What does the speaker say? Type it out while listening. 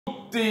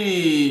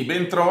tutti,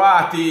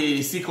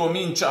 bentrovati, si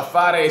comincia a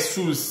fare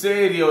sul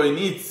serio,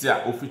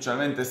 inizia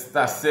ufficialmente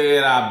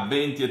stasera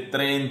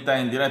 20:30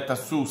 in diretta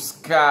su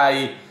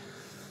Sky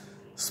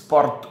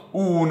Sport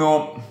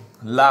 1,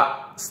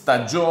 la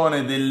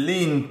stagione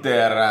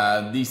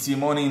dell'Inter di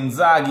Simone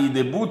Inzaghi,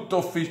 debutto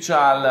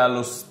ufficiale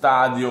allo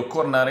stadio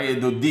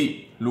Cornaredo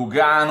di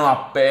Lugano,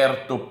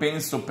 aperto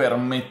penso per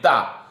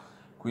metà,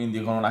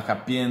 quindi con una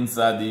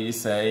capienza di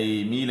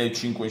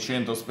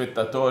 6.500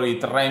 spettatori,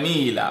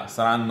 3.000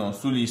 saranno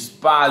sugli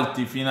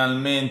spalti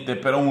finalmente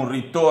per un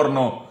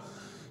ritorno,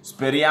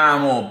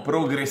 speriamo,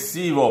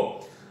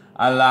 progressivo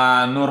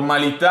alla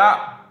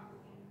normalità.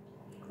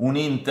 Un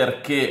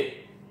Inter che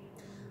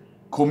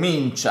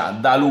comincia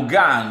da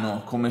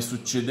Lugano, come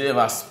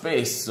succedeva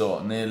spesso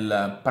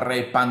nel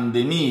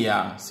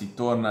pre-pandemia, si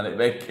torna alle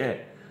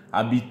vecchie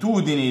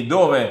abitudini,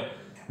 dove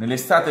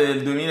nell'estate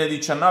del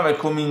 2019 è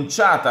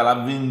cominciata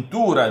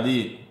l'avventura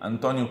di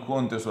Antonio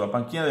Conte sulla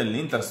panchina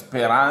dell'Inter,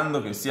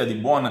 sperando che sia di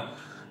buon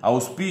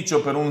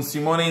auspicio per un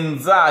Simone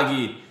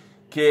Inzaghi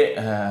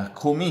che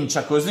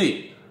comincia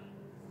così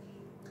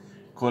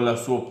con il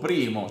suo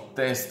primo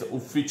test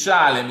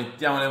ufficiale.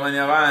 Mettiamo le mani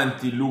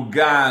avanti,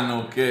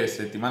 Lugano che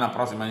settimana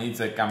prossima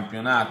inizia il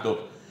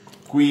campionato,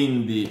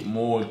 quindi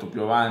molto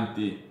più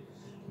avanti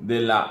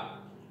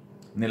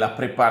nella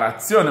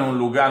preparazione. Un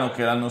Lugano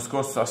che l'anno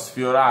scorso ha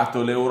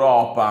sfiorato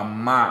l'Europa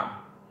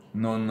ma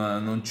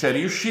non c'è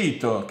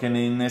riuscito, che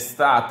in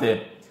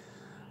estate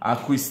ha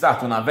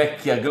acquistato una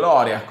vecchia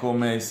gloria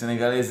come il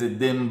senegalese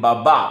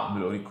Dembaba, ve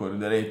lo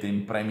ricorderete,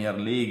 in Premier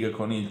League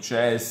con il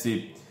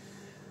Chelsea,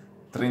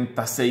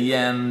 36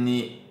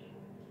 anni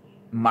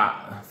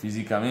ma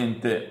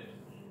fisicamente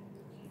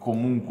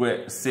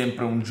comunque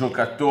sempre un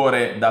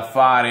giocatore da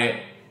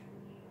fare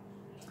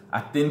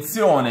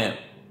attenzione,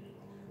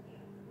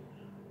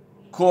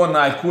 con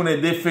alcune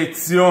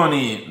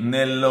defezioni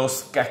nello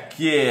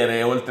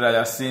scacchiere, oltre alle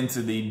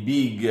assenze dei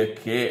big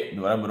che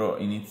dovrebbero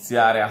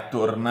iniziare a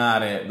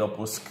tornare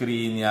dopo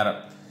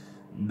Skriniar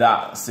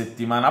da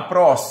settimana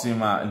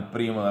prossima. Il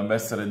primo dovrebbe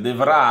essere De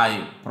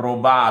Vrij,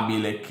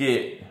 probabile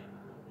che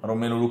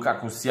Romelu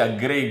Lukaku si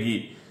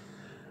aggreghi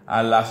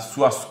alla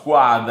sua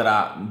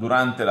squadra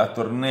durante la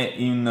tournée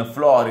in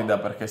Florida,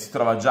 perché si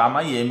trova già a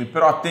Miami.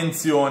 Però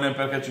attenzione,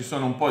 perché ci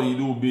sono un po' di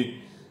dubbi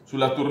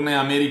sulla tournée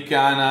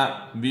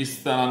americana,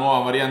 vista la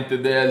nuova variante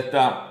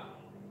Delta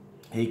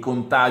e i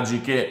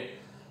contagi che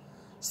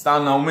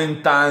stanno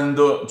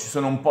aumentando. Ci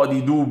sono un po'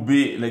 di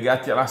dubbi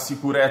legati alla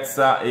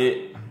sicurezza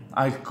e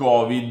al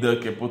Covid,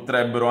 che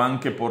potrebbero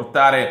anche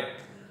portare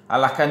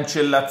alla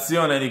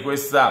cancellazione di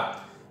questa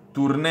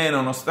tournée,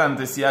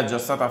 nonostante sia già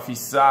stata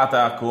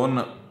fissata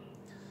con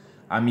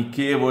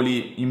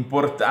amichevoli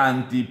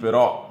importanti.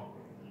 Però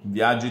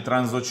viaggi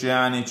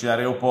transoceanici,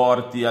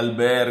 aeroporti,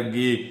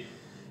 alberghi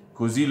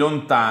così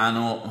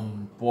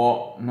lontano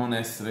può non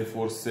essere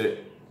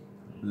forse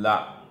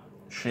la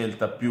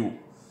scelta più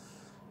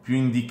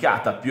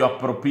indicata, più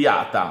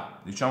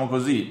appropriata, diciamo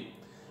così.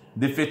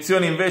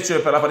 Defezioni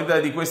invece per la partita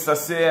di questa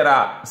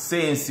sera: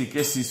 Sensi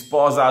che si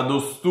sposa ad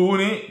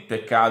Ostuni,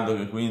 Teccaldo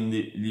che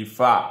quindi gli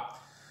fa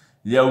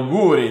gli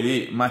auguri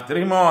di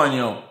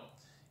matrimonio,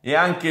 e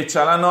anche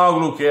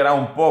Çalhanoğlu, che era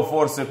un po'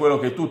 forse quello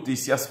che tutti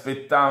si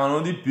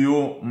aspettavano di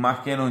più, ma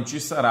che non ci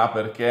sarà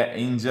perché è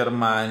in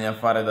Germania a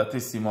fare da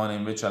testimone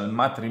invece al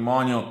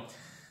matrimonio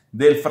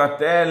del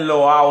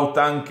fratello. Out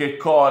anche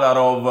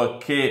Kolarov,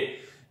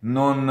 che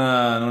non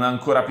ha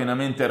ancora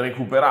pienamente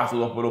recuperato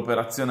dopo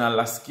l'operazione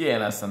alla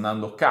schiena, sta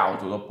andando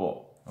cauto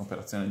dopo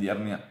l'operazione di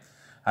ernia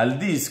al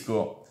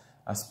disco,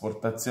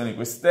 asportazione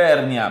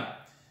quest'ernia.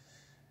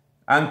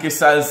 Anche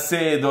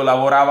Salcedo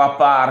lavorava a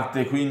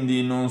parte,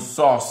 quindi non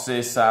so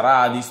se sarà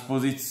a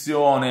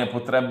disposizione.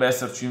 Potrebbe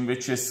esserci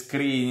invece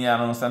Skriniar,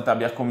 nonostante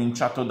abbia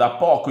cominciato da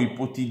poco.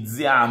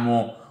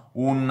 Ipotizziamo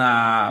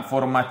una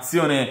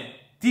formazione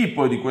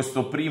tipo di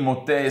questo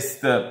primo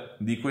test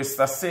di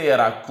questa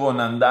sera, con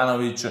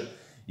Handanovic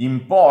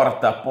in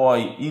porta,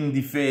 poi in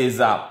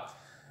difesa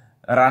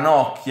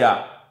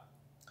Ranocchia,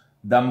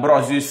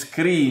 D'Ambrosio e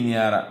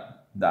Skriniar.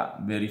 Da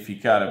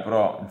verificare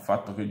però il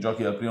fatto che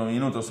giochi dal primo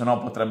minuto, se no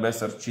potrebbe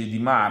esserci Di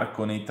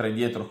Marco nei tre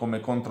dietro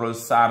come contro il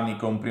Sarni,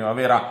 con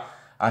Primavera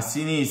a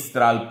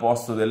sinistra al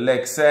posto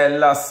dell'ex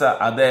Hellas,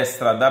 a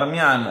destra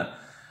Darmian,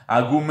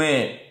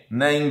 Agumé,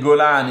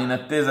 Nainggolan in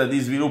attesa di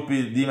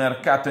sviluppi di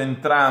mercato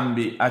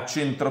entrambi a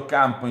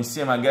centrocampo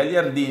insieme a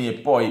Gagliardini, e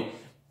poi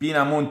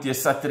Pinamonti e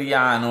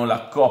Satriano,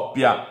 la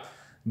coppia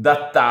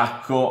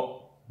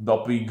d'attacco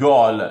dopo i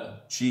gol,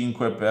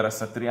 5 per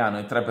Satriano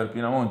e 3 per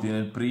Pinamonti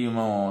nel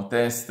primo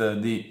test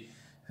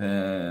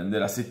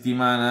della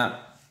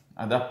settimana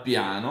ad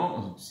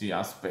Appiano. Si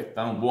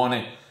aspettano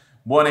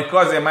buone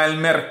cose, ma è il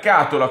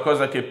mercato la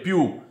cosa che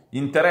più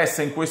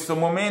interessa in questo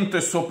momento,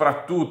 e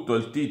soprattutto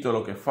il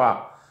titolo che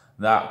fa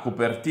da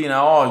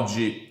copertina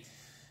oggi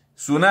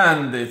su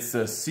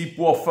Nandez. Si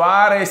può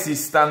fare, si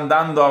sta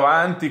andando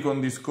avanti con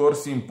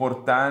discorsi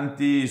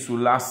importanti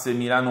sull'asse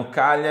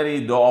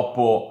Milano-Cagliari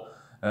dopo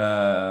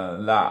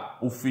la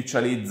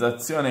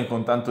ufficializzazione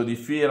con tanto di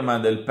firma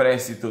del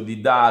prestito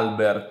di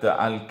Dalbert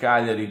al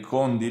Cagliari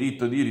con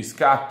diritto di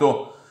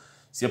riscatto.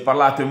 Si è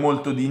parlato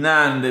molto di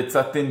Nandez,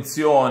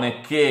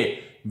 attenzione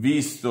che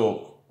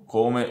visto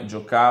come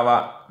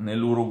giocava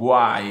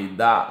nell'Uruguay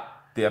da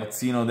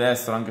terzino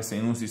destro, anche se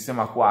in un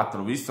sistema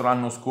 4, visto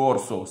l'anno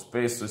scorso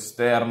spesso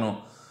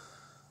esterno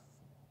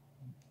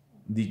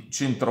di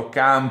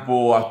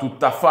centrocampo a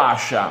tutta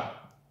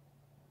fascia,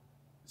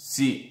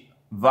 si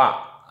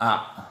va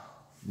a,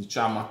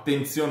 diciamo,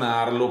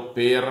 attenzionarlo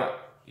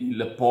per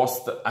il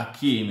post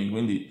Hakimi,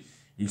 quindi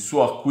il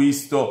suo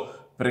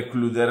acquisto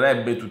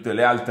precluderebbe tutte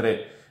le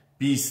altre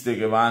piste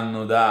che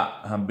vanno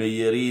da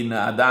Bellerin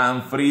ad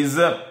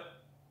Humphries,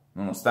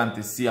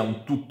 nonostante sia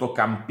un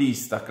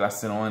tuttocampista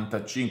classe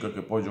 95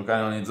 che può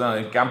giocare in ogni zona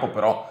del campo,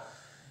 però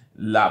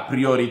la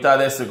priorità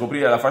adesso è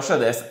coprire la fascia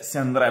destra, si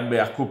andrebbe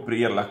a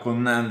coprirla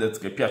con Nandez,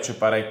 che piace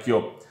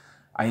parecchio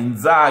a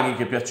Inzaghi,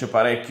 che piace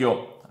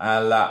parecchio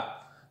alla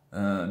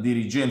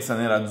dirigenza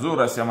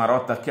nerazzurra, sia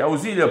Marotta che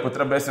Ausilio.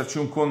 Potrebbe esserci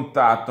un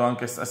contatto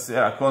anche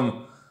stasera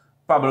con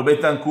Pablo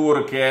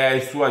Bentancur, che è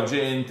il suo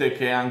agente,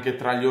 che è anche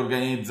tra gli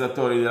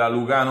organizzatori della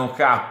Lugano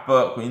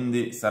Cup,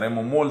 quindi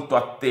saremo molto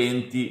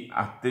attenti.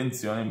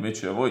 Attenzione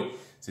invece a voi,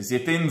 se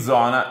siete in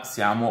zona,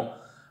 siamo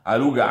a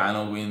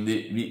Lugano,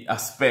 quindi vi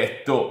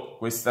aspetto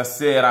questa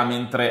sera,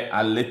 mentre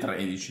alle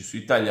 13 su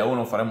Italia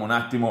 1 faremo un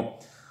attimo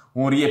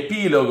un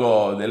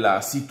riepilogo della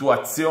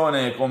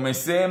situazione come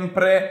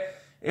sempre,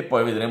 e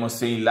poi vedremo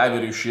se in live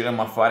riusciremo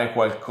a fare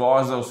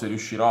qualcosa o se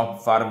riuscirò a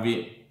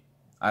farvi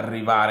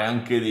arrivare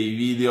anche dei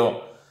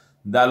video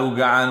da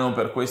Lugano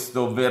per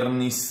questo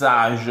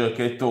vernissage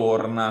che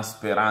torna,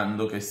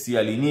 sperando che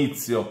sia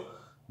l'inizio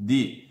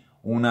di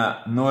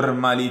una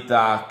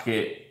normalità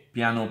che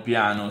piano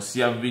piano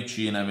si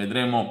avvicina.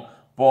 Vedremo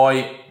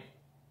poi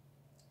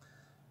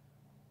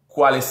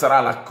quale sarà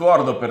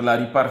l'accordo per la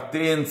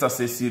ripartenza,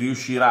 se si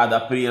riuscirà ad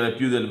aprire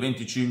più del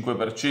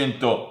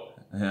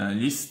 25%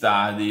 gli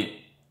stadi.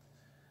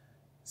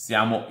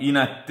 Siamo in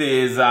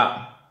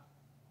attesa.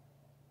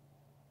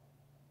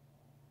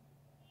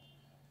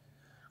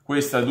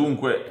 Questa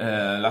dunque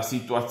la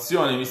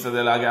situazione vista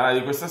della gara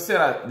di questa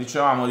sera.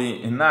 Dicevamo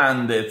di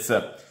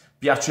Nandez,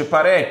 piace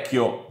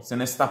parecchio, se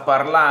ne sta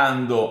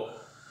parlando,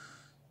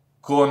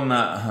 con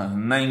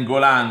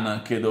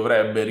Nainggolan che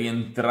dovrebbe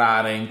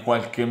rientrare in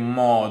qualche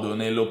modo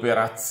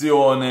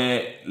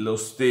nell'operazione, lo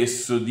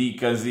stesso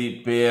dicasi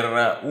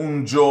per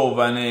un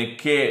giovane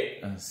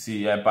che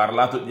si è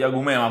parlato di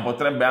Agumè, ma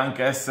potrebbe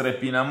anche essere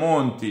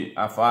Pinamonti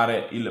a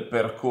fare il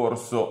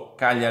percorso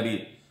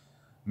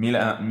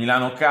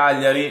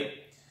Milano-Cagliari.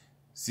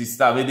 Si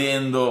sta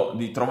vedendo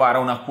di trovare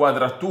una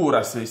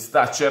quadratura, si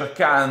sta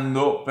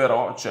cercando,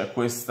 però c'è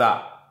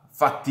questa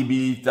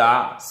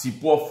fattibilità, si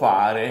può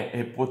fare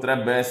e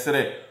potrebbe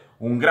essere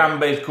un gran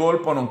bel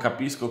colpo. Non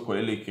capisco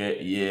quelli che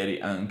ieri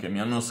anche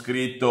mi hanno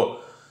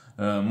scritto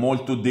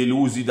molto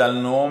delusi dal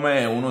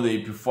nome. È uno dei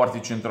più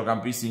forti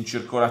centrocampisti in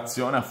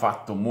circolazione, ha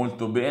fatto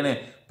molto bene,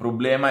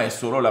 problema è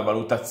solo la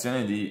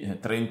valutazione di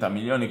 30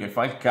 milioni che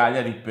fa il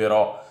Cagliari,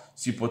 però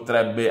si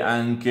potrebbe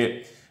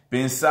anche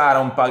pensare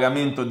a un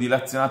pagamento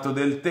dilazionato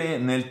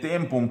nel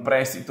tempo, un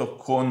prestito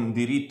con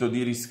diritto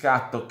di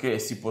riscatto che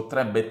si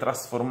potrebbe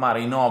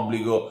trasformare in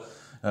obbligo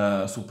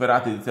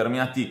superati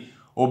determinati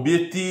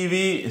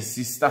obiettivi.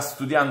 Si sta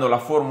studiando la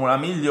formula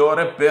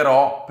migliore,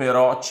 però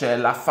c'è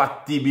la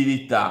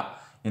fattibilità.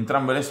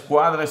 Entrambe le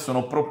squadre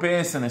sono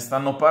propense, ne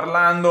stanno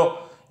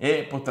parlando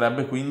e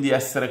potrebbe quindi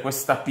essere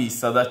questa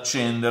pista ad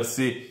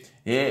accendersi,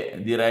 e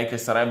direi che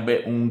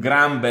sarebbe un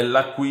gran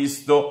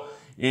bell'acquisto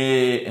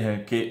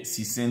e che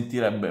si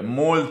sentirebbe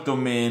molto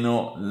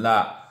meno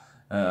la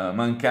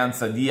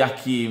mancanza di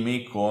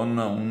Hakimi con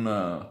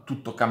un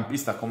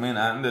tuttocampista come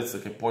Nandez,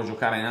 che può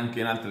giocare anche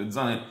in altre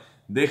zone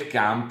del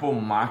campo,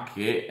 ma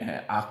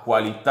che ha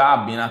qualità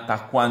abbinata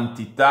a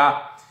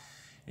quantità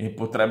e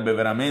potrebbe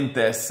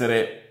veramente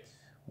essere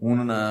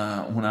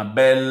una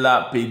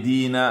bella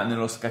pedina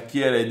nello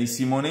scacchiere di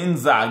Simone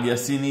Inzaghi. A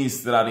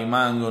sinistra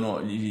rimangono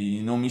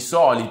i nomi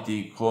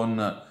soliti,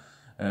 con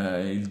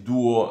il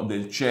duo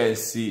del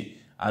Chelsea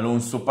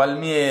Alonso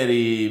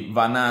Palmieri,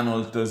 Van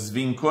Aanholt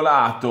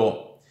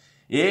svincolato,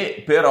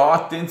 e però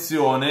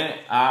attenzione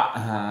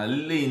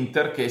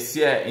all'Inter che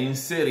si è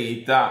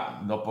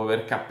inserita dopo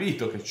aver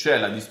capito che c'è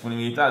la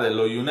disponibilità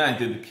dello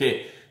United,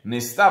 che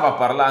ne stava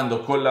parlando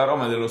con la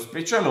Roma dello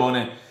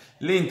Specialone.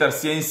 L'Inter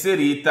si è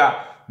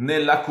inserita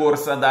nella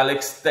corsa ad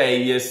Alex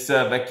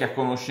Telles, vecchia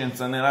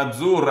conoscenza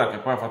nerazzurra, che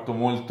poi ha fatto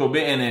molto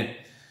bene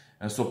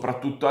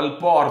soprattutto al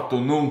Porto,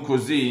 non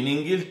così in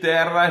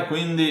Inghilterra, e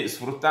quindi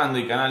sfruttando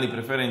i canali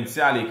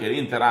preferenziali che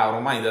l'Inter ha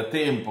ormai da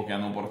tempo, che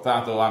hanno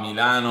portato a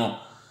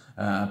Milano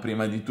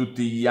prima di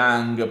tutti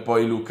Young,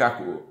 poi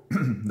Lukaku,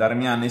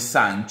 Darmian e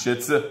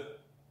Sanchez,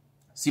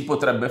 si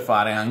potrebbe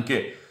fare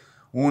anche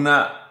un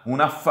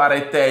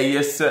affare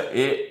Telles,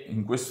 e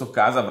in questo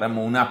caso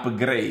avremmo un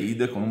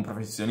upgrade con un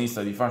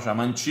professionista di fascia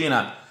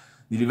mancina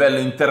di livello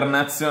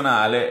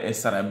internazionale, e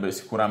sarebbe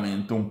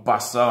sicuramente un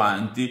passo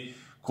avanti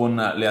con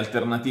le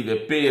alternative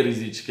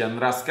Perisic che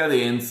andrà a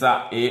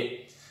scadenza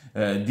e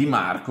Di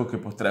Marco che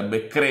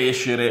potrebbe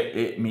crescere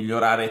e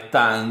migliorare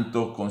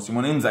tanto con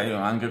Simone Inzaghi,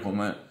 ma anche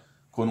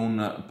con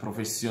un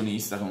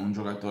professionista, con un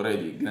giocatore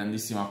di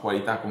grandissima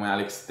qualità come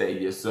Alex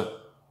Telles.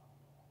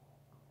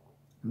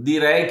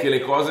 Direi che le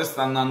cose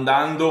stanno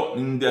andando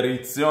in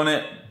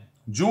direzione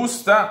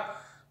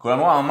giusta, con la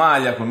nuova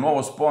maglia, con il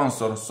nuovo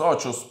sponsor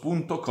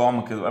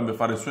socios.com che dovrebbe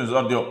fare il suo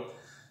esordio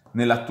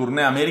nella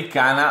tournée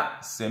americana,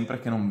 sempre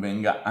che non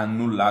venga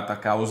annullata a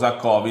causa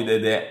Covid,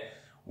 ed è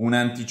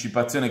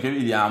un'anticipazione che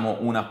vediamo,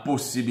 una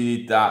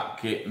possibilità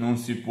che non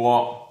si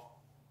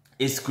può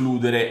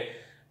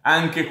escludere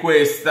anche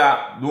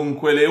questa.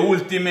 Dunque le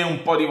ultime,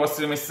 un po' di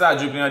vostri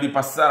messaggi prima di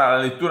passare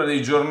alla lettura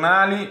dei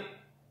giornali.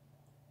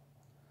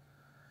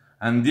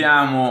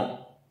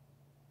 Andiamo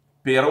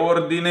per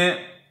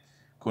ordine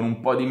con un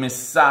po' di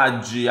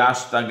messaggi,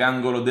 hashtag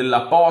angolo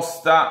della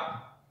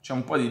posta. C'è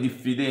un po' di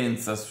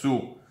diffidenza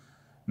su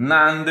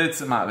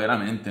Nandez, ma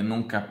veramente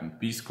non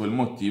capisco il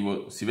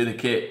motivo. Si vede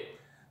che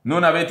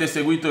non avete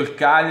seguito il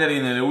Cagliari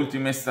nelle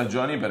ultime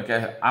stagioni, perché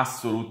è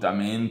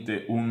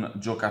assolutamente un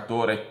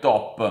giocatore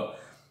top.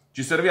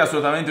 Ci serviva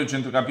assolutamente un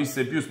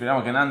centrocampista in più,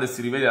 speriamo che Nandez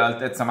si riveli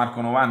all'altezza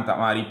Marco 90,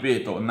 ma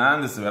ripeto,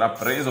 Nandez verrà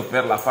preso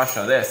per la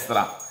fascia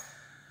destra.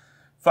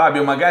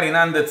 Fabio, magari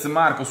Nandez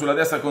Marco sulla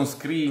destra con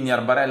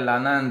Skriniar, Barella,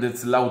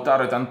 Nandez,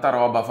 Lautaro e tanta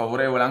roba,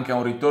 favorevole anche a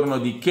un ritorno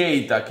di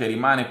Keita che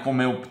rimane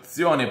come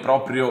opzione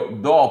proprio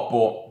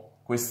dopo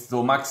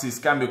questo maxi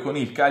scambio con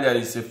il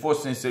Cagliari. Se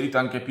fosse inserito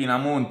anche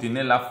Pinamonti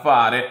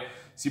nell'affare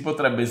si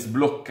potrebbe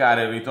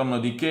sbloccare il ritorno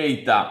di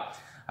Keita.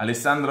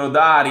 Alessandro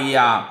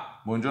Daria,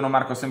 buongiorno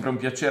Marco, sempre un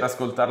piacere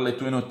ascoltare le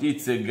tue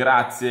notizie,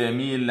 grazie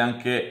mille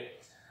anche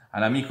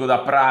all'amico da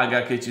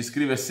Praga che ci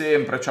scrive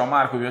sempre. Ciao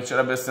Marco, mi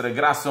piacerebbe essere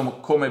grasso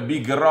come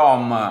Big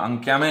Rom,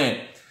 anche a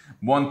me.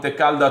 Buon tè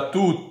caldo a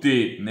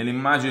tutti.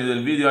 Nell'immagine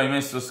del video hai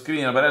messo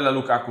Skriniar, Barella,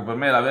 Lukaku. Per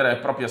me è la vera e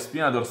propria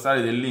spina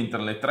dorsale dell'Inter,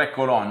 le tre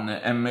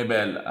colonne.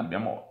 M-Bell,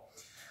 abbiamo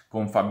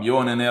con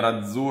Fabione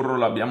nerazzurro,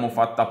 l'abbiamo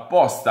fatta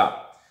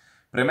apposta.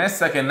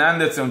 Premessa che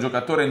Nandez è un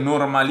giocatore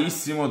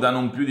normalissimo da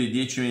non più di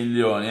 10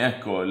 milioni,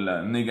 ecco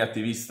il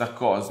negativista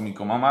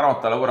cosmico, ma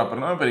Marotta lavora per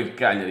noi per il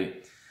Cagliari.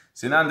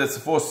 Se Nandez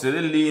fosse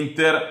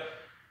dell'Inter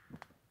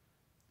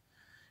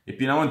e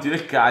Pinamonti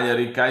del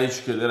Cagliari, il Cagliari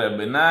ci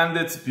chiederebbe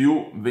Nandez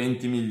più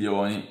 20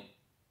 milioni.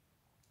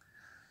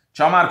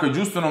 Ciao Marco, è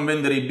giusto non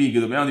vendere i big,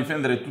 dobbiamo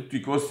difendere tutti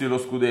i costi dello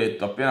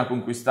scudetto, appena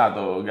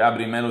conquistato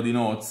Gabri Melody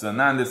Notes.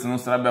 Nandez non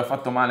sarebbe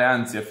affatto male,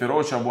 anzi è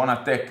ferocia, buona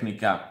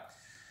tecnica.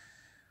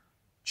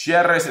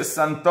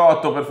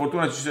 CR68, per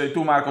fortuna ci sei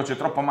tu Marco, c'è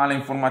troppa male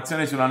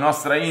informazione sulla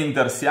nostra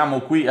Inter, siamo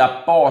qui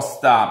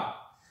apposta.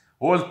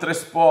 Oltre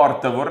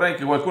sport, vorrei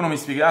che qualcuno mi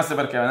spiegasse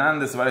perché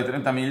Nandez vale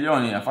 30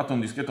 milioni, ha fatto un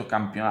discreto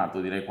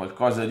campionato, direi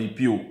qualcosa di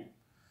più.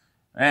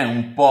 È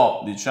un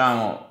po',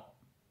 diciamo,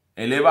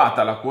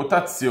 elevata la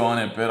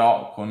quotazione,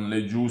 però con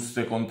le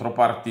giuste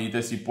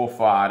contropartite si può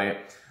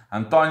fare.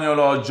 Antonio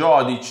Lo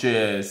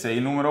Giodice, sei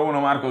il numero 1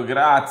 Marco,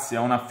 grazie,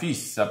 a una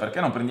fissa, perché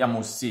non prendiamo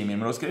Osimhen?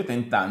 Me lo scrivete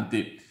in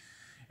tanti.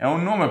 È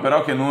un nome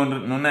però che non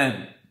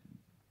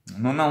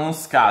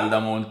scalda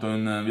molto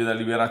in via della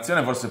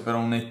Liberazione, forse per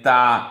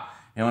un'età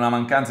e una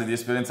mancanza di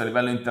esperienza a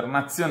livello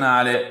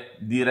internazionale.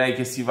 Direi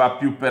che si va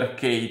più per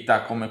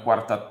Keita come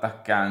quarto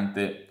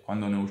attaccante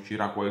quando ne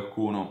uscirà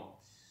qualcuno.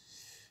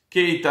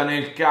 Keita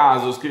nel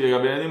caso, scrive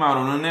Gabriele Di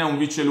Mauro, non è un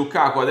vice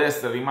Lukaku, a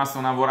destra è rimasta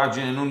una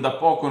voragine non da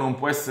poco, non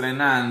può essere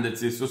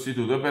Nandez il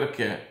sostituto. E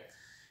perché?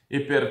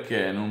 E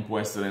perché non può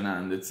essere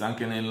Nandez?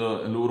 Anche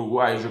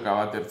nell'Uruguay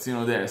giocava a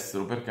terzino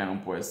destro, perché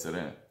non può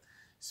essere?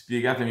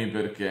 Spiegatemi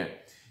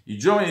perché. I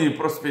giovani di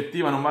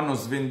prospettiva non vanno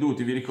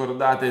svenduti, vi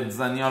ricordate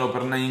Zaniolo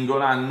per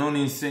Nainggolan, non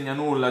insegna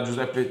nulla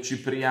Giuseppe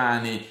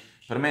Cipriani,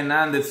 per me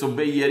Nandez o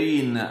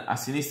Bellerin, a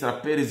sinistra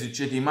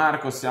Perisic e Di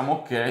Marco, siamo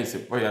ok,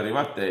 se poi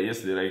arriva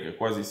Telles direi che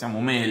quasi siamo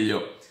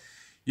meglio.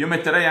 Io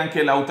metterei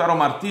anche Lautaro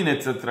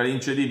Martinez tra gli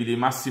incedibili,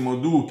 Massimo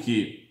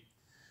Duchi,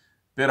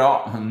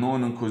 però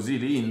non così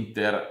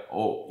l'Inter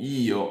o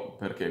io,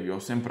 perché vi ho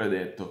sempre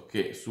detto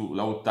che su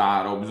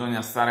Lautaro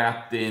bisogna stare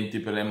attenti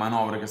per le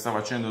manovre che sta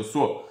facendo il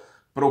suo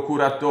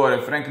procuratore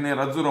Frank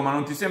Nerazzurro. Ma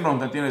non ti sembra un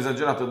tantino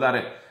esagerato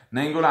dare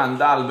Nainggolan,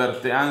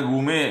 D'Albert e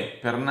Agumé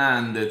per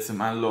Nandez?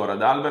 Ma allora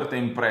D'Albert è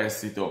in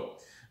prestito,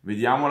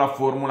 vediamo la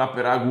formula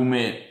per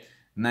Agumé.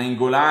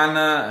 Nainggolan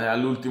è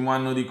all'ultimo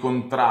anno di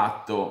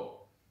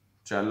contratto,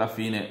 cioè alla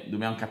fine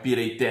dobbiamo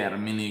capire i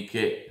termini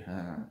che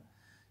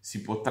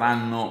si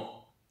potranno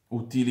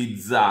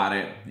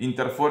utilizzare.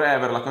 Inter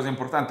forever, la cosa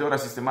importante ora è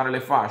sistemare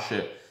le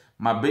fasce,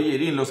 ma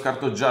Bellerin lo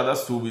scarto già da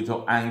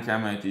subito, anche a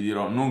me ti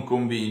dirò non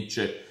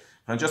convince.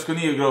 Francesco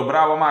Nigro,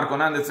 bravo Marco,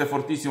 Nandez è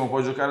fortissimo,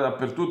 può giocare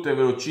dappertutto, è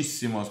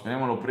velocissimo,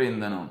 speriamo lo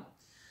prendano.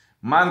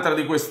 Mantra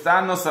di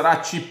quest'anno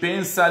sarà ci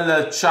pensa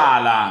il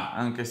Ciala,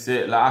 anche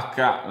se la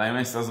H l'hai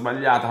messa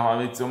sbagliata.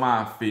 Fabrizio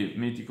Maffi,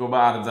 mitico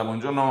Barza,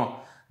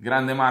 buongiorno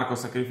grande Marco,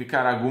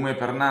 sacrificare Agumé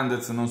per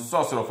Nandez, non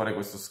so se lo farei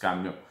questo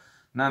scambio.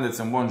 Nandez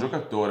è un buon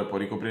giocatore, può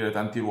ricoprire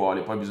tanti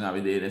ruoli, poi bisogna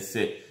vedere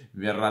se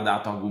verrà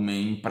dato a Agumè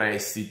in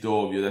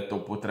prestito. Vi ho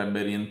detto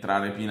potrebbe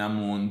rientrare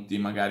Pinamonti,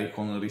 magari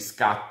con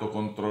riscatto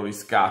contro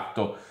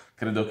riscatto.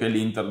 Credo che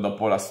l'Inter,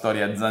 dopo la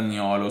storia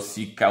Zaniolo,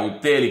 si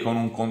cauteli con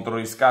un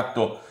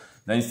controriscatto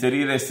da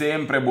inserire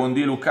sempre.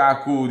 Buondì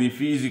Lukaku di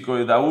fisico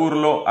e da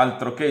urlo,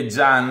 altro che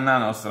Gianna,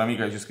 nostra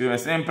amica che ci scrive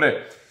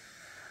sempre.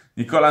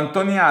 Nicola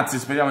Antoniazzi,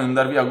 speriamo di non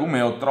dar via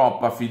Agumè, ho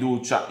troppa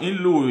fiducia in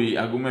lui.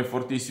 Agumè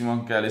fortissimo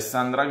anche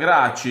Alessandra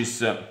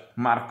Gracis.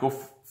 Marco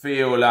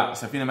Feola,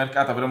 se a fine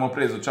mercato avremo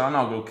preso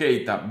Cialanoglu,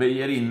 Keita,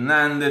 Bellerin,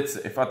 Nandez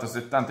e fatto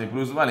 70 di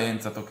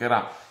plusvalenza,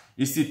 toccherà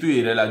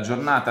istituire la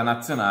giornata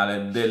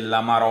nazionale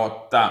della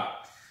Marotta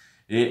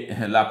e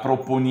la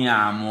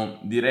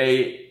proponiamo.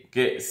 Direi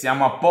che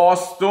siamo a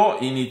posto,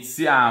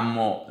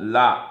 iniziamo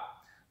la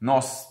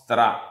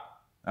nostra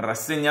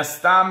rassegna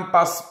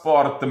stampa.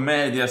 Sport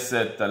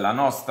Mediaset, la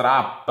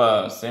nostra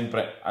app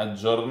sempre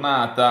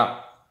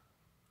aggiornata.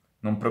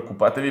 Non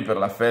preoccupatevi per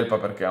la felpa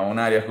perché ha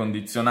un'aria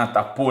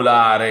condizionata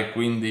polare,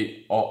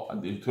 quindi ho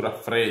addirittura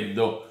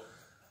freddo,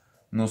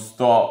 non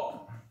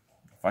sto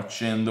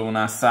facendo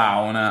una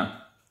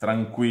sauna,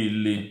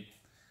 tranquilli.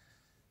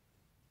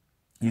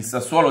 Il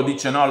Sassuolo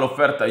dice no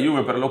all'offerta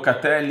Juve per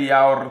Locatelli,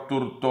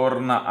 Arthur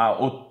torna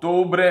a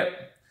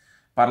ottobre.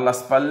 Parla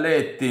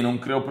Spalletti, non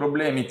creo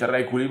problemi,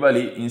 terrei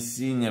Koulibaly,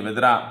 Insigne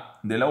vedrà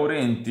De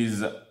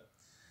Laurentiis.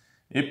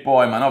 E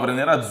poi manovre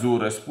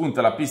nerazzurre,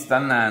 spunta la pista a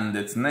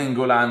Nandez,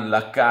 Nainggolan,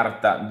 la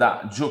carta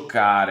da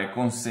giocare,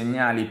 con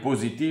segnali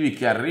positivi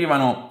che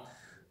arrivano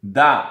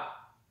da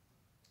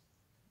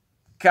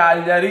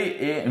Cagliari,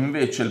 e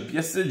invece il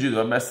PSG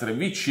dovrebbe essere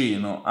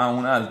vicino a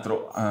un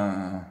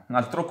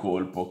altro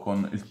colpo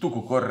con il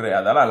Tucu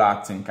Correa dalla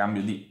Lazio in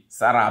cambio di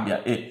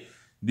Sarabia e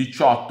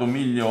 18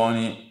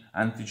 milioni,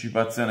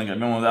 anticipazione che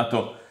abbiamo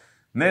dato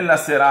nella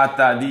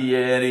serata di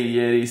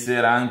ieri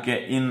sera anche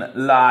in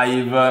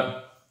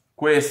live.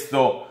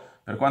 Questo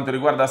per quanto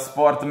riguarda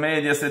Sport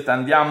Mediaset.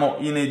 Andiamo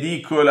in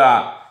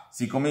edicola,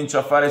 si comincia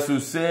a fare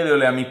sul serio,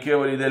 le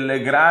amichevoli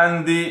delle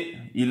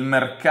grandi, il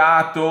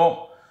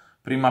mercato,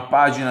 prima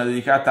pagina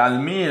dedicata al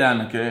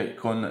Milan che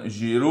con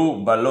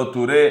Giroud,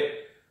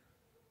 Ballot-Touré,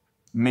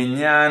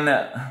 Maignan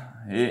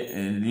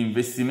e gli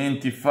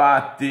investimenti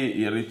fatti,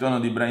 il ritorno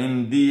di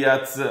Brahim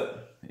Diaz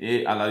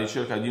e alla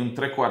ricerca di un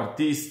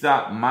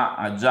trequartista, ma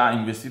ha già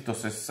investito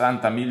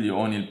 60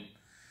 milioni,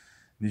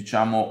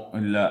 diciamo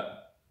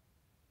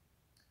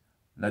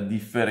la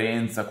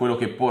differenza, quello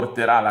che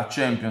porterà la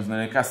Champions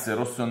nelle casse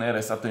rossonere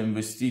è stato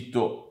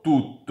investito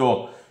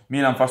tutto.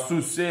 Milan fa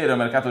sul serio,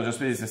 mercato già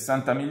spesi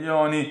 60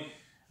 milioni,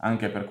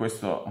 anche per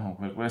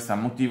questa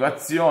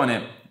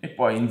motivazione. E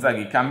poi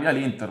Inzaghi cambia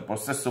l'Inter,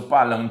 possesso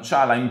palla, un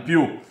Ciala in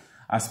più,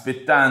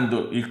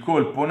 aspettando il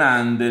colpo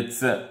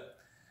Nandez.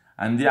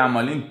 Andiamo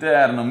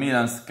all'interno,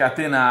 Milan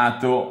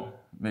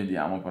scatenato,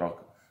 vediamo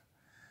però,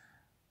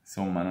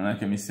 insomma non è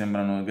che mi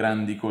sembrano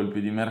grandi colpi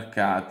di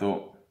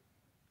mercato,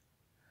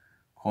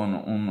 con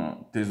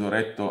un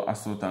tesoretto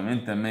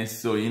assolutamente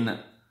messo in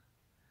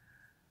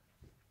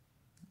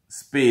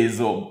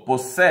speso.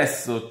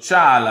 Possesso,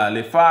 Ciala,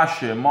 le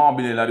fasce,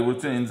 Mobile, la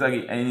rivoluzione di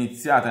Inzaghi è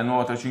iniziata, il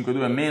nuovo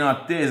 3-5-2, meno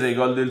attese i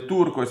gol del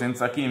turco e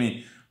senza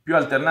Hakimi, più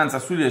alternanza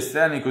sugli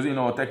esterni, così il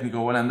nuovo tecnico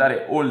vuole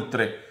andare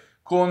oltre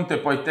Conte.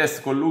 Poi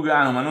test con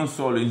Lugano, ma non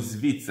solo, in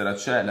Svizzera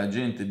c'è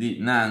l'agente di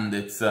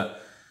Nandez.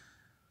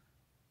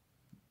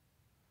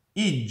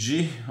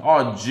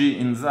 Oggi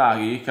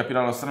Inzaghi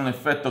capirà lo strano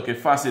effetto che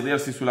fa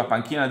sedersi sulla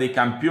panchina dei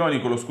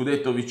campioni con lo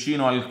scudetto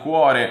vicino al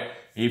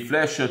cuore e i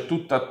flash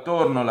tutto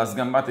attorno. La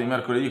sgambata di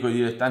mercoledì con i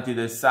dilettanti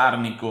del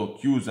Sarnico,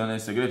 chiusa nel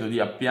segreto di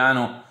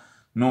Appiano,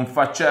 non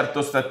fa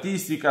certo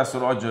statistica.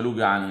 Solo oggi a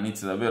Lugano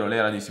inizia davvero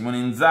l'era di Simone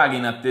Inzaghi,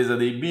 in attesa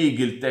dei big.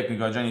 Il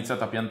tecnico ha già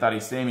iniziato a piantare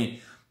i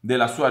semi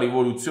della sua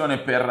rivoluzione.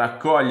 Per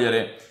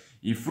raccogliere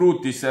i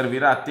frutti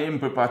servirà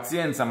tempo e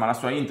pazienza, ma la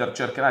sua Inter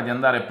cercherà di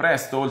andare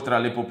presto oltre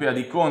all'epopea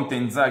di Conte.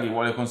 Inzaghi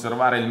vuole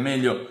conservare il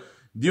meglio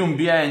di un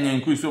biennio in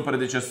cui il suo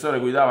predecessore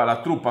guidava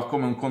la truppa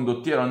come un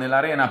condottiero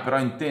nell'arena, però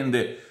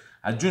intende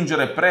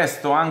aggiungere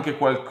presto anche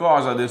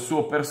qualcosa del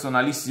suo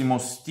personalissimo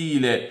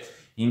stile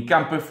in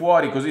campo e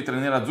fuori, così tra i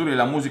nerazzurri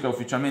la musica è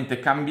ufficialmente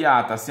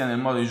cambiata sia nel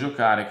modo di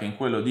giocare che in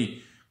quello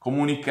di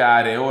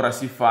comunicare. Ora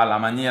si fa alla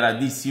maniera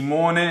di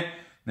Simone.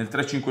 Nel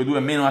 3-5-2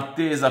 meno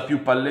attesa,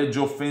 più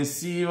palleggio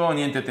offensivo,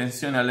 niente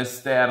tensione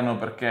all'esterno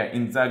perché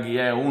Inzaghi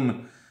è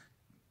un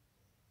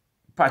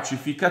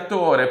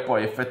pacificatore.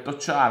 Poi effetto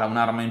Ciala,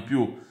 un'arma in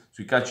più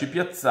sui calci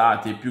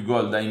piazzati e più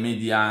gol dai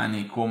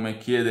mediani come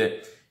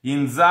chiede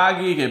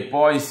Inzaghi. Che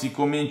poi si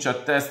comincia a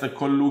test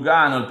con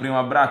Lugano, il primo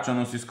abbraccio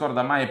non si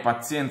scorda mai, e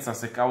pazienza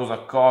se causa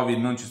Covid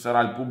non ci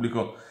sarà il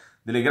pubblico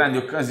delle grandi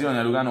occasioni.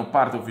 A Lugano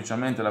parte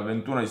ufficialmente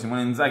l'avventura di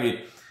Simone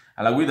Inzaghi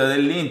alla guida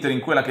dell'Inter,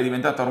 in quella che è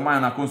diventata ormai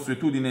una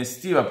consuetudine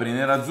estiva per i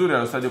nerazzurri.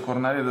 Allo stadio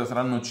Cornaredo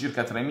saranno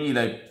circa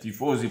 3.000 i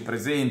tifosi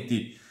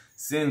presenti.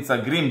 Senza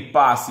Green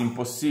Pass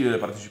impossibile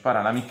partecipare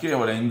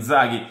all'amichevole.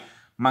 Inzaghi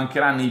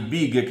mancheranno i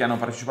big che hanno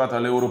partecipato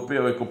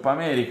all'Europeo e Coppa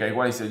America, ai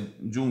quali si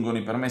aggiungono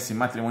i permessi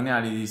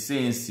matrimoniali di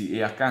Sensi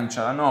e Akan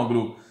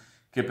Çalhanoğlu,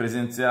 che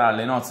presenzierà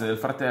alle nozze del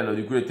fratello,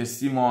 di cui è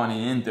testimone,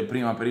 niente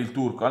prima per il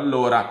turco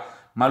allora,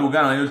 ma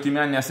Lugano negli ultimi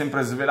anni ha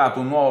sempre svelato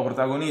un nuovo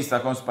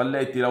protagonista. Con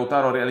Spalletti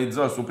Lautaro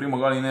realizzò il suo primo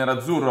gol in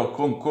nerazzurro,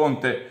 con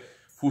Conte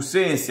fu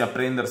Sensi a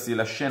prendersi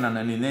la scena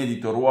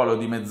nell'inedito ruolo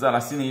di mezzala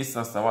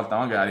sinistra. Stavolta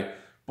magari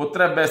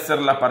potrebbe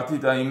essere la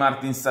partita di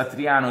Martin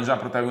Satriano, già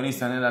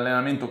protagonista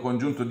nell'allenamento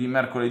congiunto di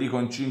mercoledì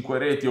con 5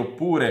 reti,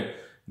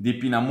 oppure di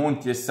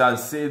Pinamonti e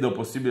Salcedo,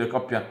 possibile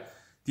coppia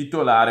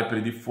titolare per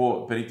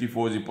i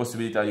tifosi,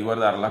 possibilità di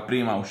guardare la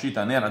prima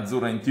uscita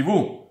nerazzurra in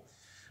TV.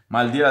 Ma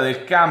al di là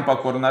del campo, a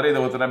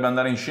Cornaredo potrebbe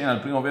andare in scena il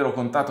primo vero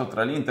contatto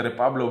tra l'Inter e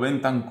Pablo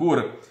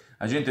Bentancur,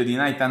 agente di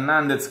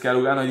Nandez, che a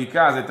Lugano è di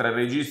casa. E tra i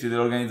registi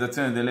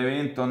dell'organizzazione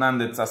dell'evento,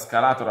 Nandez ha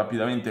scalato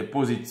rapidamente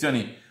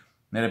posizioni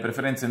nelle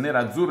preferenze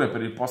nerazzurre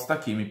per il post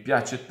Hakimi.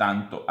 Piace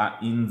tanto a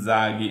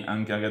Inzaghi,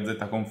 anche la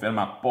Gazzetta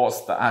conferma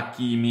post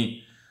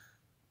Hakimi,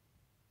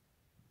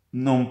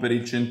 non per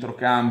il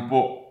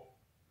centrocampo.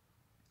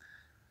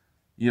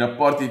 I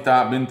rapporti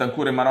tra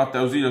Bentancur e Marotta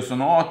e Ausilio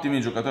sono ottimi.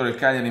 Il giocatore del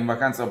Cagliari in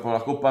vacanza dopo la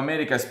Coppa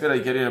America e spera di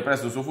chiarire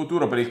presto il suo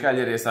futuro. Per il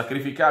Cagliari è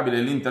sacrificabile,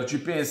 l'Inter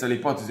ci pensa.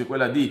 L'ipotesi è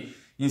quella di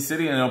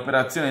inserire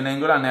nell'operazione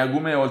Nainggolan e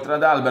Agumè, oltre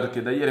ad Albert,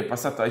 che da ieri è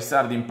passato ai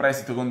sardi in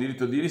prestito con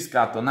diritto di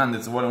riscatto.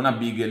 Nandez vuole una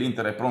big e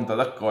l'Inter è pronta ad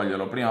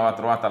accoglierlo. Prima va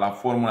trovata la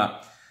formula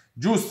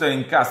giusta e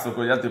l'incastro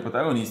con gli altri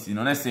protagonisti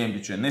non è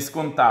semplice né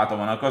scontato,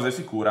 ma una cosa è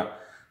sicura: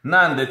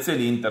 Nandez e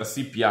l'Inter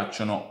si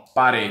piacciono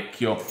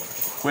parecchio.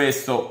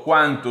 Questo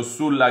quanto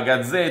sulla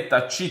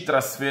Gazzetta. Ci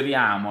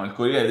trasferiamo al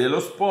Corriere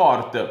dello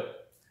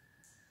Sport.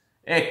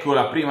 Ecco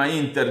la prima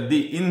Inter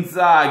di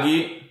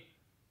Inzaghi.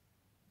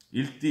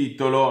 Il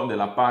titolo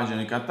della pagina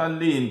dedicata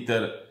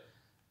all'Inter: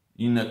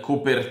 in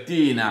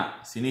copertina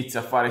si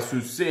inizia a fare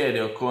sul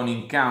serio, con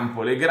in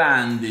campo le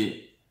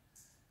grandi,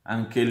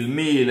 anche il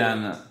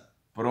Milan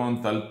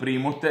pronta al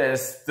primo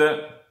test,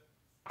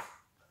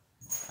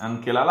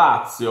 anche la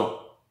Lazio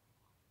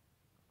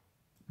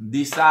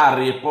di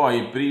Sarri. E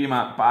poi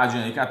prima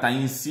pagina dedicata a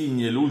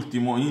Insigne,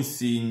 l'ultimo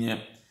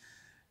Insigne,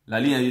 la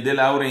linea di De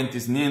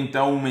Laurentiis, niente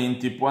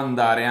aumenti, può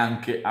andare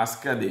anche a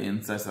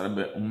scadenza, e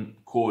sarebbe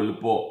un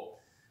colpo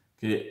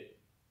che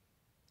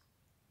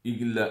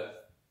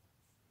il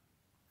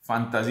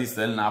fantasista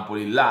del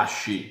Napoli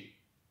lasci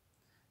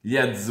gli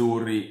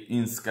azzurri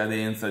in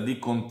scadenza di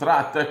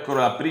contratto. Ecco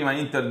la prima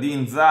Inter di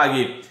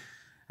Inzaghi: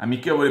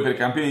 amichevoli per i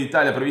campioni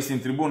d'Italia, previsti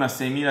in tribuna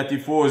 6.000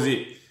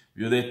 tifosi.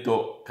 Vi ho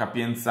detto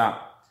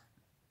capienza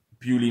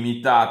più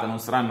limitata, non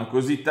saranno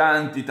così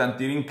tanti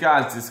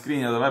rincalzi.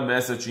 Skriniar dovrebbe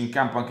esserci in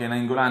campo anche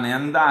Nainggolan e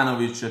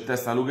Andanovic.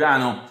 Testa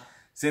Lugano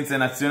senza i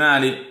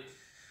nazionali.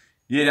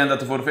 Ieri è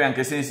andato forfait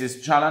anche Sensi e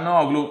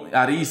Çalhanoğlu.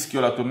 A rischio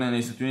la tournée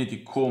negli Stati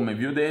Uniti, come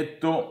vi ho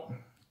detto.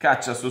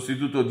 Caccia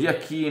sostituto di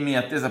Hakimi,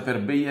 attesa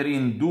per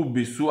Bellerin,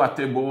 dubbi su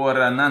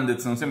Atebor.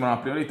 Nandez non sembra una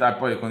priorità, e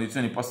poi le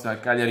condizioni poste dal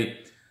Cagliari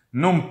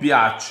non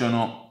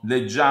piacciono.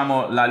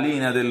 Leggiamo la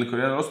linea del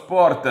Corriere dello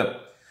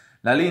Sport.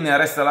 La linea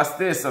resta la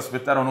stessa: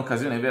 aspettare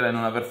un'occasione vera e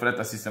non aver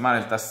fretta a sistemare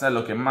il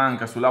tassello che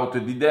manca sull'auto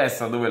di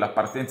destra, dove la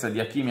partenza di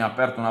Hakimi ha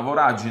aperto una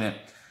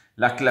voragine.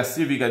 La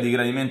classifica di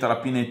gradimento alla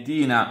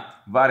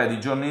Pinettina varia di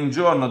giorno in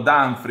giorno.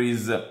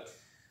 Dumfries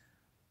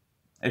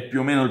è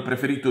più o meno il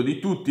preferito di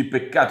tutti.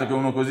 Peccato che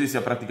uno così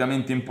sia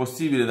praticamente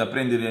impossibile da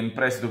prendere in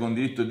prestito con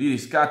diritto di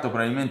riscatto.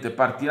 Probabilmente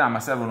partirà, ma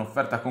serve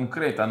un'offerta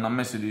concreta, hanno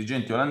ammesso i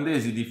dirigenti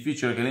olandesi.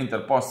 Difficile che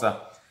l'Inter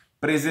possa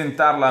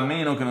presentarla a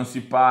meno che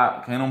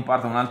non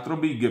parta un altro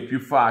big. Più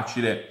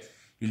facile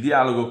il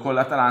dialogo con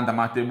l'Atalanta,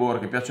 ma Tebor,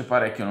 che piace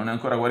parecchio, non è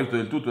ancora guarito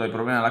del tutto dai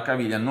problemi alla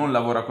caviglia, non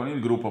lavora con il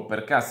gruppo.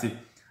 Per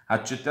Cassi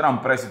accetterà un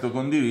prestito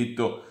con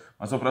diritto,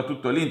 ma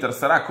soprattutto l'Inter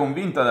sarà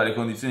convinta dalle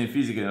condizioni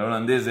fisiche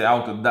dell'olandese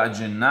out da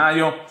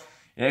gennaio.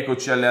 E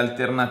eccoci alle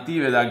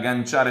alternative da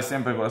agganciare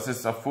sempre con la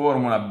stessa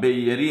formula.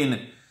 Bellerin,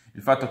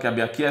 il fatto che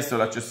abbia chiesto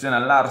la cessione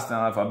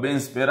all'Arsenal fa ben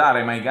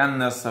sperare, ma i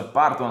Gunners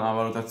partono da una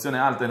valutazione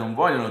alta e non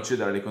vogliono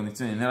cedere alle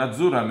condizioni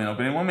nerazzurre, almeno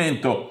per il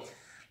momento.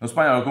 Lo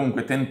spagnolo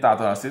comunque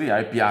tentato dalla Serie A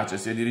e piace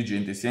sia ai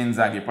dirigenti sia a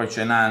Inzaghi. E poi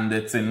c'è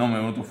Nandez, il nome è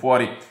venuto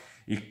fuori.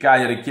 Il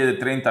Cagliari chiede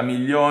 30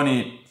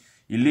 milioni.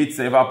 Il Leeds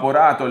è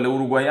evaporato,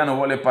 l'uruguaiano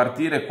vuole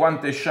partire.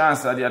 Quante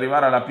chance ha di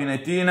arrivare alla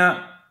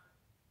Pinettina?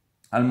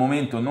 Al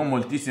momento non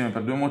moltissime,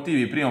 per due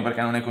motivi. Primo,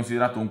 perché non è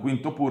considerato un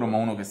quinto puro, ma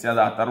uno che si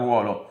adatta al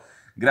ruolo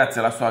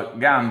grazie alla sua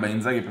gamba.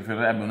 Inzaghi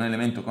preferirebbe un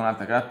elemento con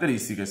altre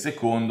caratteristiche.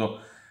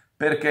 Secondo,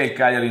 perché il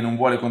Cagliari non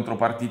vuole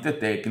contropartite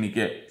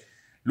tecniche.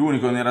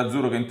 L'unico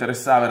nerazzurro che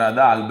interessava era ad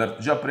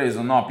Albert, già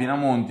preso, no,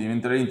 Pinamonti,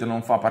 mentre l'Inter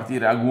non fa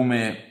partire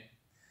Agumè.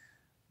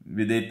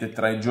 Vedete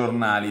tra i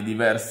giornali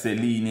diverse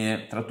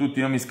linee. Tra tutti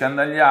i nomi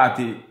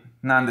scandagliati,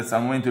 Nandez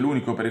al momento è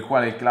l'unico per il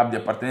quale il club di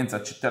appartenenza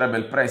accetterebbe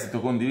il prestito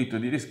con diritto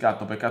di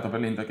riscatto. Peccato per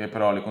l'Inter che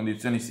però le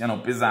condizioni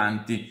siano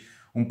pesanti.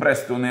 Un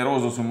prestito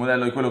oneroso sul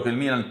modello di quello che il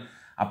Milan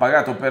ha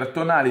pagato per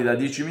Tonali da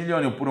 10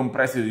 milioni, oppure un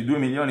prestito di 2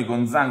 milioni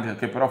con Zang,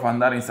 che però fa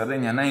andare in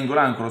Sardegna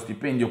Nainggolan con lo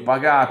stipendio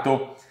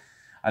pagato.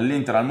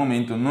 All'Inter al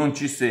momento non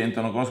ci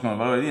sentono, conoscono il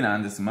valore di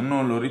Nandez, ma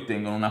non lo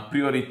ritengono una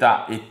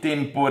priorità e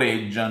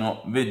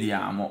temporeggiano.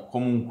 Vediamo.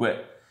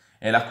 Comunque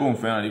è la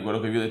conferma di quello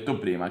che vi ho detto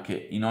prima,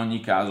 che in ogni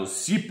caso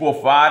si può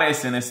fare e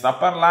se ne sta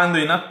parlando.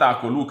 In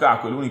attacco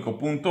Lukaku è l'unico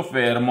punto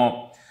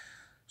fermo,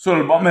 solo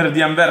il bomber di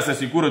Anvers è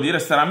sicuro di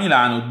restare a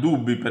Milano,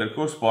 dubbi per il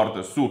CoSport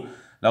su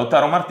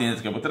Lautaro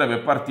Martinez che potrebbe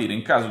partire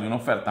in caso di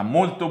un'offerta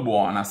molto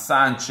buona,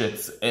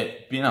 Sanchez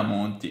e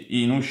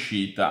Pinamonti in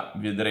uscita,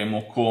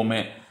 vedremo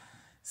come,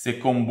 se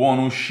con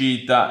buona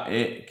uscita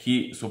e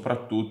chi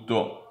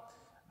soprattutto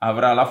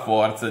avrà la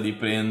forza di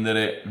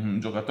prendere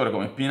un giocatore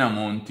come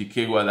Pinamonti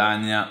che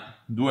guadagna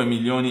 2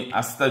 milioni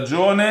a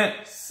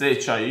stagione. Se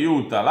ci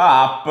aiuta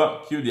la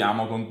app,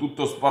 chiudiamo con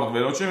Tutto Sport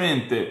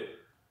velocemente.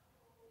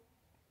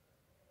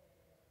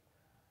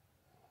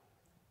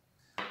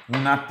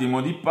 Un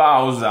attimo di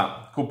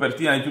pausa,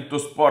 copertina di Tutto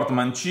Sport,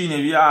 Mancini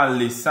e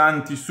Vialli,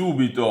 Santi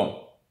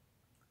subito.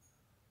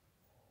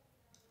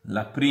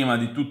 La prima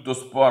di Tutto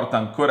Sport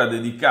ancora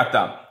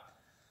dedicata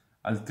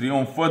al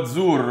trionfo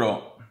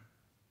azzurro.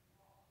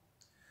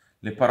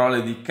 Le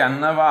parole di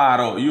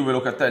Cannavaro, Juve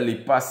Locatelli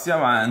passi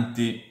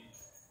avanti.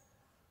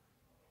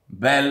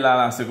 Bella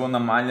la seconda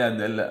maglia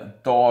del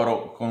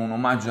Toro con un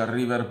omaggio al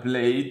River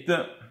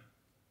Plate.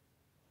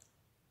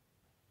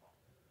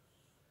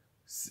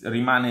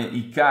 Rimane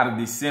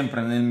Icardi sempre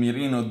nel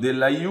mirino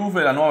della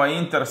Juve. La nuova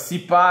Inter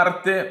si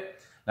parte.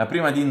 La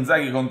prima di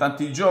Inzaghi con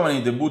tanti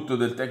giovani, debutto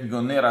del tecnico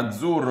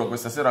nerazzurro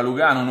questa sera a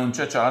Lugano, non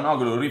c'è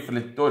Cialanoglu,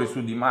 riflettori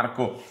su Di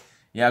Marco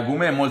e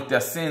Agumè, molte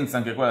assenze,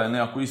 anche quella del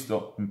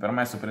neoacquisto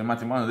impermesso per il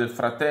matrimonio del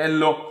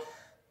fratello.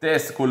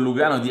 Test con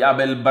Lugano di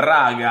Abel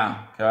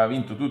Braga, che aveva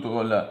vinto tutto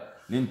con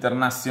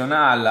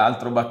l'Internazionale,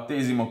 altro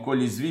battesimo con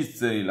gli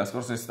svizzeri, la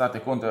scorsa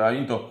estate Conte aveva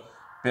vinto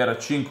per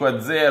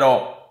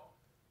 5-0,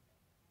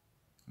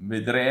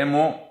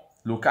 vedremo.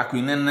 Lukaku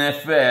in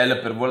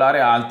NFL per volare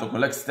alto con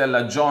l'ex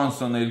stella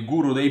Johnson e il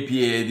guru dei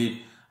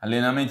piedi,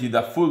 allenamenti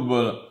da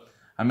football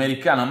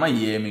americano a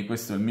Miami.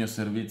 Questo è il mio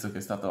servizio che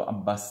è stato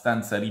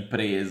abbastanza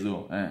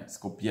ripreso,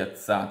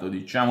 scoppiazzato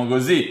diciamo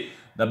così.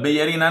 Da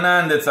Bellerina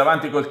Nandez,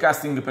 avanti col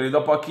casting per il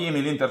dopo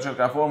Hakimi, l'Inter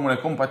cerca formule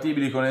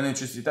compatibili con le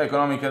necessità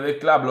economiche del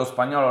club, lo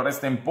spagnolo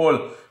resta in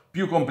pole,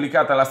 più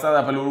complicata la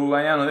strada per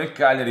l'uruguaiano del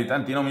Cagliari,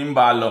 tanti nomi in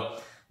ballo,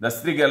 da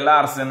Striger,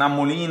 Larsen a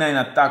Molina, in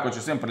attacco c'è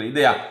sempre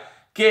l'idea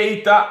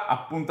Keita.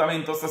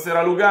 Appuntamento stasera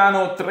a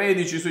Lugano,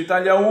 13 su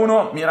Italia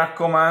 1, mi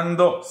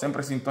raccomando,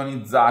 sempre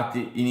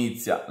sintonizzati,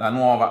 inizia la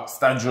nuova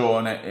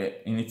stagione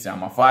e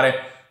iniziamo a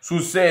fare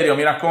sul serio,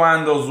 mi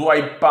raccomando,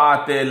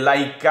 swipeate,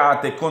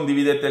 likeate,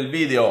 condividete il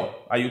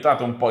video,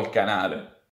 aiutate un po' il canale.